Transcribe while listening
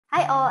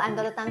Hi all, I'm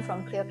Dr. Tan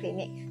from Cleo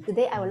Clinic.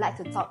 Today I would like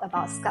to talk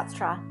about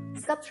Sculptra.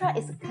 Sculptra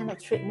is a kind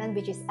of treatment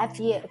which is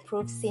FDA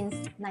approved since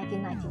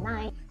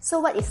 1999. So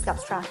what is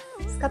Sculptra?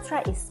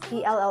 Sculptra is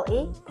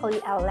PLLA,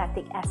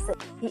 polyallactic acid.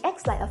 It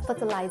acts like a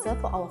fertilizer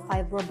for our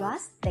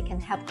fibroblasts that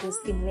can help to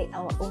stimulate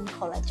our own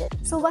collagen.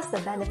 So what's the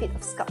benefit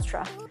of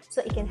Sculptra?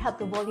 So it can help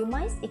to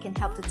volumize, it can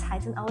help to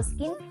tighten our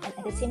skin, and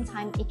at the same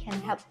time it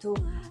can help to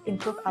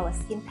improve our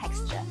skin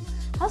texture.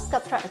 How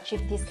Sculptra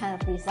achieve this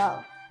kind of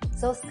result?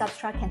 So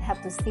Sculptra can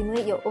help to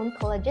stimulate your own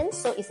collagen,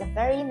 so it's a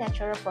very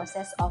natural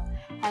process of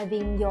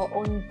having your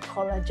own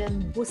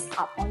collagen boost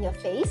up on your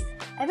face.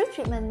 Every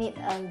treatment needs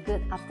a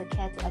good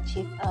aftercare to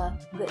achieve a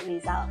good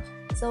result.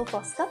 So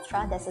for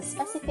Sculptra, there's a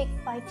specific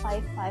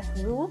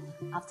 5-5-5 rule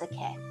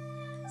aftercare.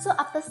 So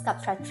after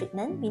Sculptra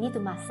treatment, we need to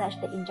massage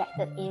the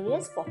injected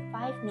areas for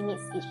 5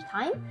 minutes each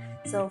time,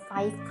 so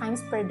 5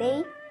 times per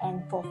day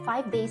and for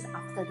 5 days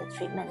after the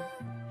treatment.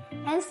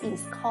 Hence, it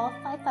is called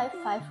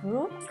 5-5-5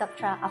 rule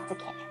Sculptra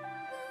aftercare.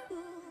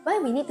 Why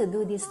we need to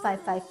do these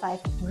 5-5-5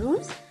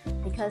 rules?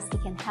 Because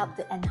it can help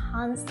to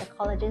enhance the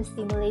collagen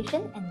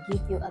stimulation and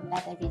give you a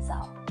better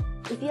result.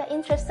 If you are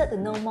interested to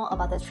know more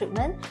about the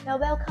treatment, you are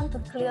welcome to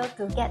Cleo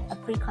to get a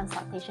free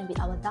consultation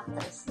with our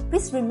doctors.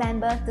 Please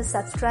remember to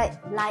subscribe,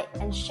 like,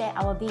 and share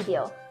our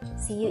video.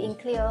 See you in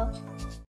Cleo.